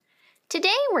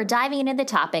Today, we're diving into the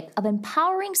topic of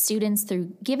empowering students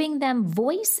through giving them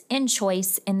voice and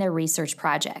choice in their research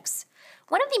projects.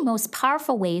 One of the most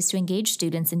powerful ways to engage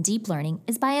students in deep learning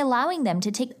is by allowing them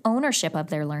to take ownership of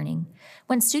their learning.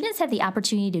 When students have the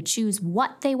opportunity to choose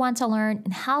what they want to learn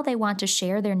and how they want to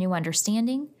share their new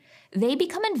understanding, they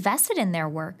become invested in their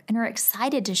work and are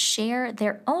excited to share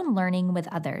their own learning with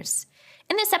others.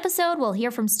 In this episode, we'll hear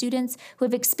from students who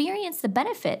have experienced the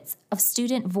benefits of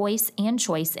student voice and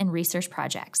choice in research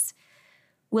projects.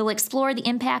 We'll explore the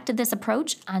impact of this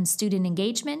approach on student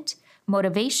engagement,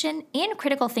 motivation, and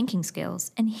critical thinking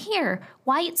skills, and hear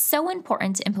why it's so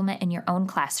important to implement in your own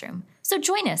classroom. So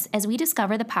join us as we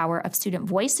discover the power of student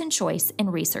voice and choice in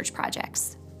research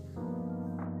projects.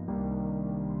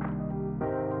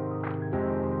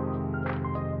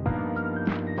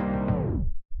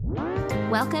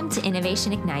 Welcome to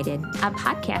Innovation Ignited, a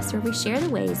podcast where we share the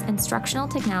ways instructional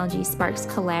technology sparks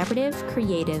collaborative,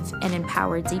 creative, and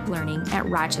empowered deep learning at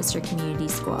Rochester Community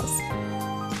Schools.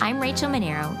 I'm Rachel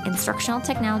Monero, Instructional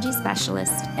Technology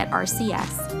Specialist at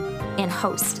RCS and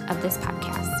host of this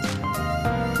podcast.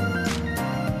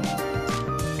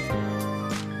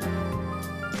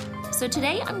 So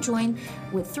today I'm joined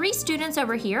with three students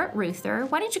over here at Reuther.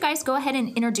 Why don't you guys go ahead and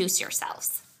introduce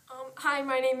yourselves? Hi,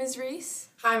 my name is Reese.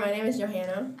 Hi, my name is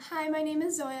Johanna. Hi, my name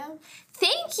is Zoya.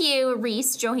 Thank you,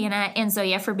 Reese, Johanna, and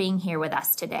Zoya for being here with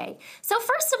us today. So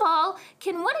first of all,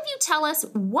 can one of you tell us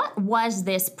what was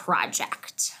this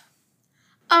project?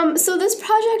 So this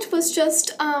project was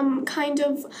just kind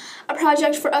of a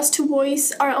project for us to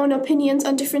voice our own opinions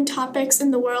on different topics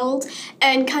in the world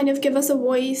and kind of give us a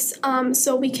voice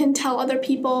so we can tell other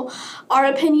people our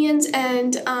opinions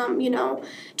and,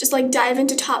 just like dive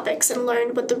into topics and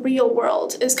learn what the real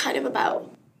world is kind of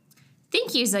about.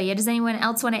 Thank you, Zoya. Does anyone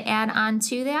else want to add on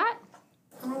to that?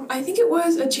 I think it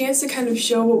was a chance to kind of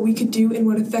show what we could do and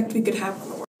what effect we could have on the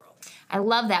world. I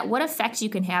love that. What effect you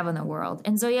can have on the world.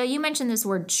 And Zoya, you mentioned this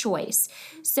word choice.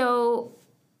 So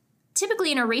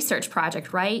typically in a research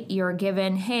project, right, you're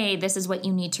given, hey, this is what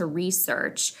you need to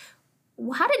research.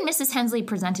 How did Mrs. Hensley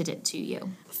presented it to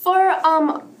you? For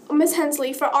Ms.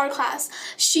 Hensley, for our class,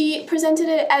 she presented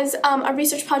it as a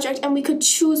research project, and we could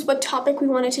choose what topic we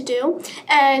wanted to do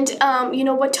and,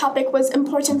 what topic was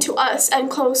important to us and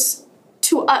close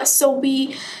to us, so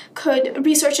we could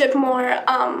research it more,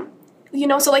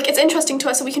 so, it's interesting to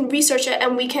us, so we can research it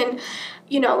and we can,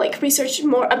 research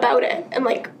more about it and,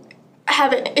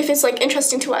 have it, if it's,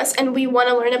 interesting to us and we want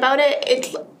to learn about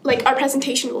it, our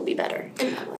presentation will be better.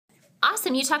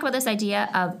 Awesome. You talk about this idea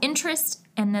of interest,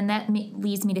 and then that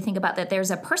leads me to think about that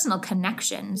there's a personal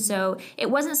connection. So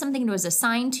it wasn't something that was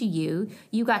assigned to you.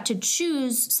 You got to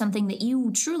choose something that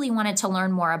you truly wanted to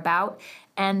learn more about.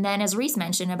 And then, as Reese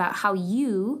mentioned, about how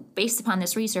you, based upon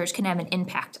this research, can have an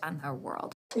impact on our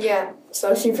world. Yeah,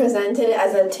 so she presented it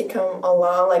as a to come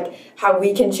along, how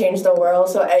we can change the world.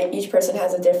 So each person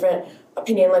has a different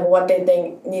opinion, what they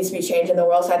think needs to be changed in the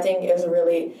world. So I think it was a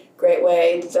really great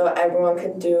way so everyone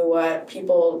could do what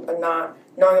people are not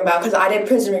knowing about. Because I did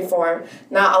prison reform.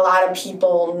 Not a lot of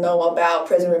people know about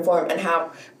prison reform and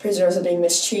how prisoners are being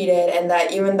mistreated, and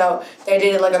that even though they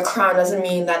did it like a crime doesn't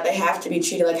mean that they have to be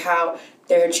treated like how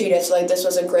they're treated. So this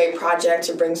was a great project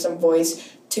to bring some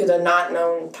voice to the not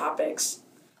known topics.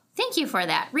 Thank you for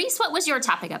that. Reese, what was your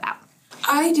topic about?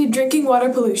 I did drinking water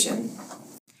pollution.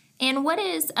 And what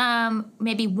is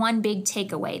maybe one big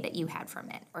takeaway that you had from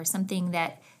it, or something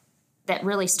that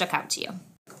really stuck out to you?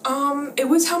 It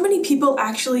was how many people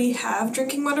actually have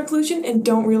drinking water pollution and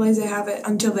don't realize they have it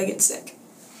until they get sick.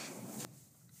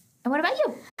 And what about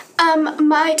you?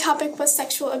 My topic was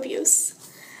sexual abuse.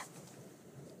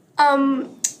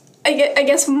 I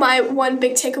guess my one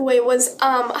big takeaway was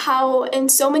how in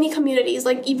so many communities,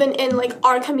 even in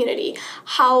our community,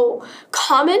 how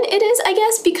common it is, I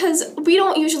guess, because we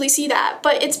don't usually see that,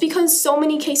 but it's because so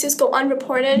many cases go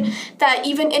unreported that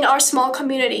even in our small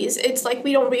communities, it's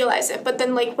we don't realize it. But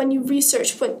then when you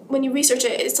research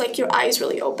it, it's your eyes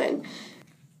really open.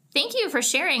 Thank you for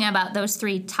sharing about those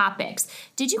three topics.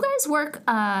 Did you guys work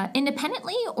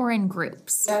independently or in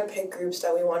groups? I picked groups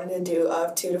that we wanted to do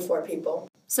of 2 to 4 people.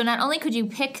 So not only could you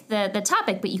pick the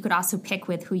topic, but you could also pick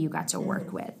with who you got to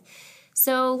work with.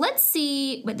 So let's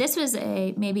see, but this was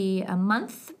maybe a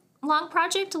month-long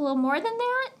project, a little more than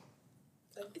that?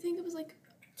 I think it was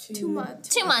 2 months.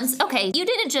 2 months. Okay. You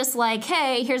didn't just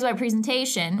hey, here's my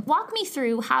presentation. Walk me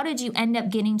through, how did you end up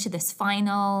getting to this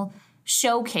final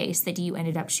showcase that you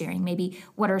ended up sharing? Maybe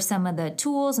what are some of the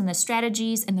tools and the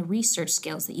strategies and the research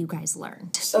skills that you guys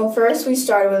learned? So first we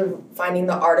started with finding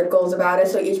the articles about it.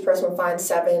 So each person would find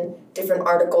 7 different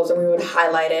articles and we would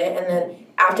highlight it. And then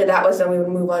after that was then we would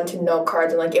move on to note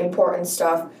cards and like important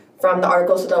stuff from the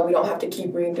article so that we don't have to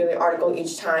keep reading through the article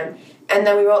each time. And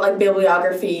then we wrote like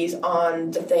bibliographies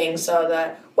on the thing so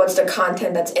that what's the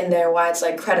content that's in there, why it's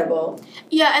like credible.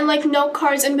 Yeah, and like note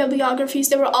cards and bibliographies,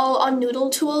 they were all on Noodle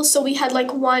tools, so we had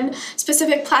like one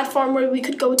specific platform where we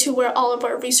could go to where all of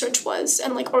our research was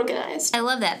and like organized. I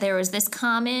love that. There was this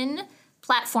common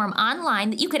platform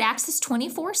online that you could access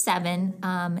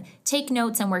 24/7, take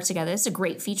notes and work together. This is a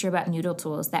great feature about Noodle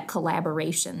tools, that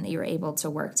collaboration that you're able to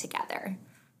work together.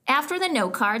 After the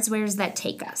note cards, where does that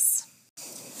take us?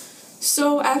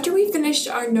 So after we finished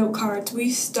our note cards, we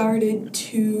started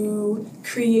to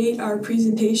create our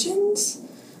presentations.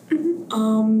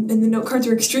 And the note cards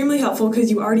were extremely helpful because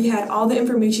you already had all the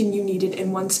information you needed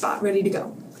in one spot ready to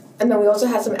go. And then we also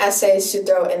had some essays to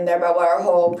throw in there about what our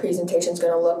whole presentation is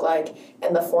going to look like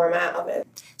and the format of it.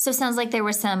 So it sounds like there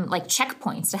were some like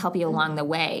checkpoints to help you along the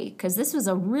way, because this was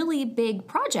a really big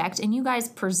project and you guys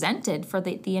presented for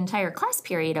the entire class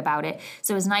period about it.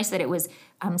 So it was nice that it was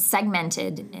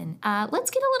segmented. And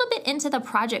let's get a little bit into the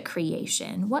project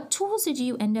creation. What tools did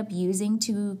you end up using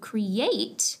to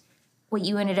create what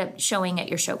you ended up showing at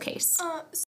your showcase?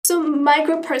 So my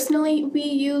group personally, we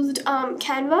used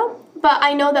Canva, but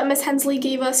I know that Ms. Hensley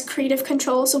gave us creative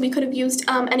control, so we could have used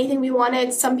anything we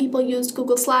wanted. Some people used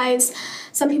Google Slides,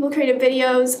 some people created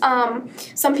videos,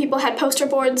 some people had poster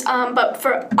boards, but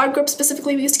for our group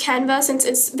specifically, we used Canva since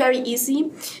it's very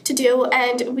easy to do,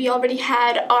 and we already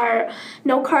had our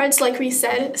note cards, like we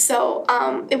said, so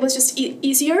it was just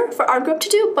easier for our group to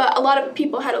do, but a lot of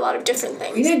people had a lot of different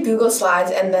things. We did Google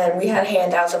Slides, and then we had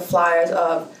handouts of flyers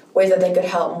of ways that they could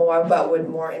help more, but with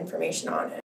more information on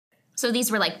it. So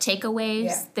these were like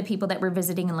takeaways, the people that were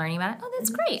visiting and learning about it? Oh, that's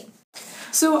great.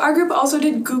 So our group also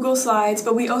did Google Slides,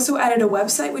 but we also added a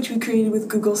website which we created with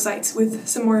Google Sites with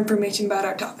some more information about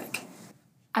our topic.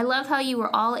 I love how you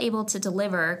were all able to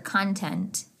deliver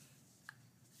content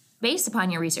based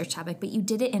upon your research topic, but you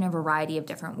did it in a variety of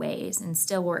different ways and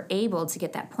still were able to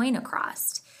get that point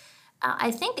across.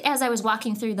 I think as I was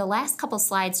walking through, the last couple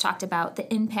slides talked about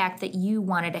the impact that you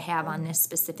wanted to have on this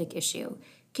specific issue.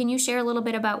 Can you share a little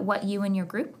bit about what you and your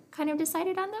group kind of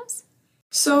decided on those?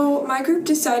 So my group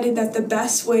decided that the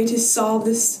best way to solve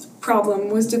this problem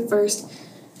was to first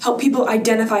help people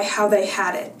identify how they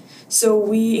had it. So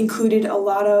we included a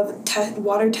lot of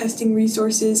water testing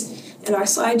resources in our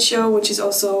slideshow, which is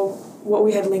also what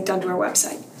we had linked onto our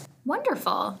website.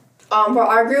 Wonderful. For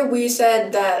our group, we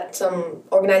said that some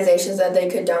organizations that they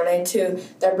could donate to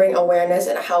that bring awareness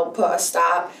and help put a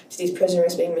stop to these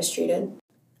prisoners being mistreated.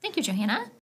 Thank you,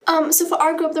 Johanna. So for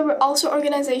our group, there were also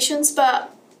organizations,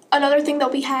 but another thing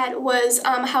that we had was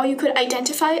how you could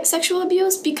identify sexual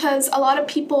abuse, because a lot of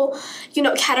people,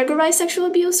 categorize sexual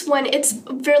abuse when it's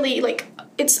really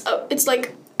it's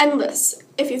like endless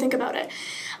if you think about it.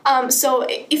 So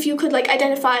if you could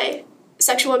identify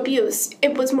sexual abuse,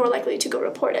 it was more likely to go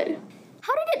reported.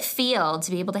 How did it feel to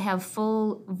be able to have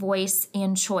full voice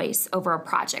and choice over a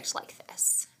project like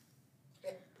this?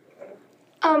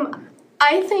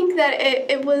 I think that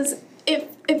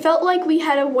it felt like we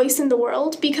had a voice in the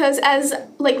world because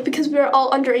because we're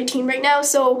all under 18 right now,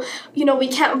 so we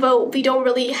can't vote, we don't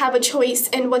really have a choice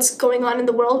in what's going on in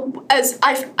the world, as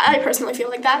I personally feel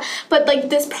like that. But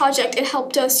this project, it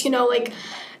helped us,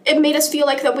 it made us feel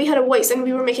like that we had a voice and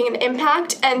we were making an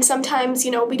impact. And sometimes,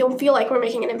 we don't feel like we're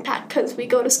making an impact because we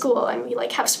go to school and we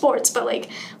have sports, but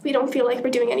we don't feel like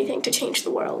we're doing anything to change the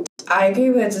world. I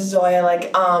agree with Zoya.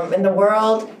 In the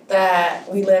world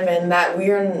that we live in, that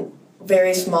we're in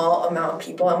very small amount of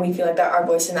people and we feel like that our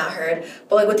voice is not heard.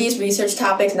 But with these research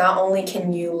topics, not only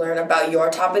can you learn about your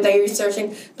topic that you're researching,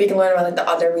 but you can learn about the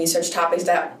other research topics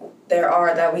that there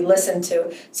are that we listen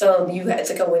to. So it's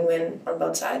a win-win on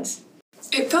both sides.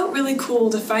 It felt really cool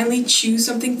to finally choose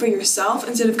something for yourself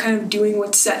instead of kind of doing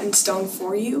what's set in stone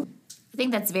for you. I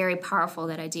think that's very powerful,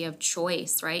 that idea of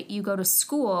choice, right? You go to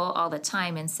school all the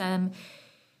time, and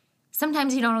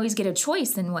sometimes you don't always get a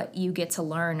choice in what you get to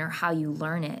learn or how you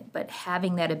learn it, but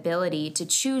having that ability to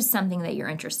choose something that you're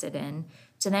interested in,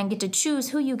 to then get to choose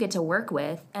who you get to work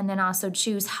with, and then also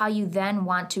choose how you then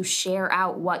want to share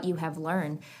out what you have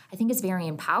learned, I think is very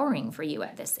empowering for you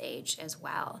at this age as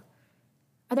well.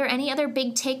 Are there any other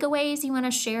big takeaways you want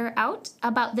to share out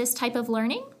about this type of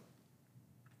learning?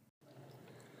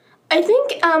 I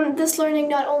think this learning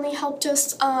not only helped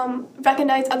us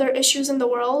recognize other issues in the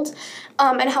world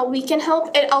and how we can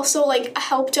help, it also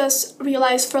helped us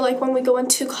realize for when we go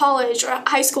into college or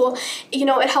high school,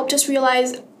 it helped us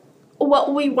realize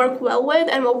what we work well with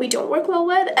and what we don't work well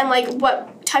with, and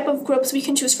what type of groups we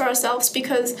can choose for ourselves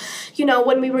because,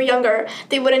 when we were younger,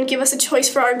 they wouldn't give us a choice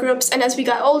for our groups. And as we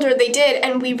got older, they did.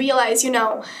 And we realized,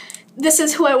 this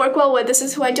is who I work well with, this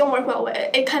is who I don't work well with.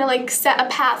 It kind of set a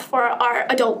path for our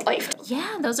adult life.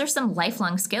 Yeah, those are some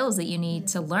lifelong skills that you need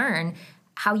to learn,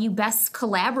 how you best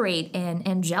collaborate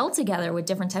and gel together with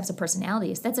different types of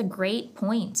personalities. That's a great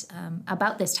point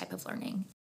about this type of learning.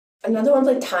 Another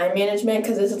one's time management,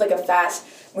 because this is a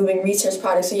fast-moving research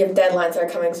project, so you have deadlines that are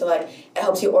coming, so it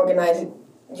helps you organize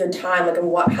your time, and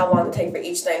how long to take for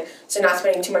each thing. So you're not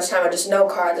spending too much time on just note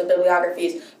cards or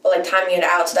bibliographies, but timing it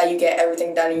out so that you get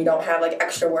everything done and you don't have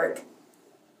extra work.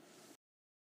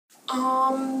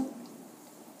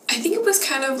 I think it was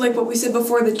kind of what we said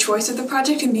before, the choice of the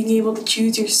project and being able to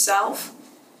choose yourself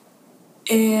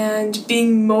and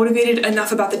being motivated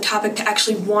enough about the topic to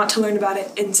actually want to learn about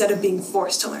it instead of being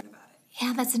forced to learn about it.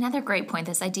 Yeah, that's another great point,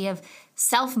 this idea of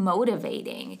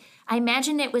self-motivating. I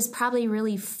imagine it was probably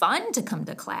really fun to come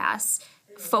to class,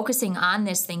 focusing on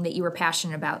this thing that you were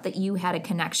passionate about, that you had a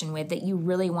connection with, that you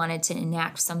really wanted to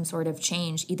enact some sort of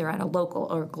change, either at a local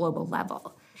or global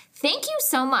level. Thank you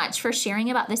so much for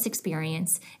sharing about this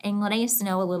experience and letting us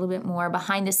know a little bit more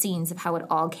behind the scenes of how it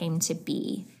all came to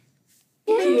be.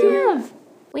 Thank you.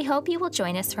 We hope you will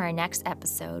join us for our next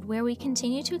episode, where we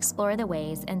continue to explore the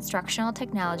ways instructional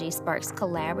technology sparks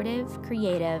collaborative,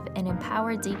 creative, and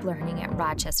empowered deep learning at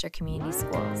Rochester Community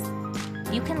Schools.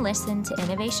 You can listen to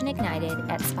Innovation Ignited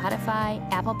at Spotify,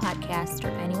 Apple Podcasts, or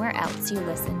anywhere else you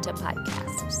listen to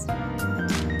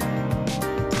podcasts.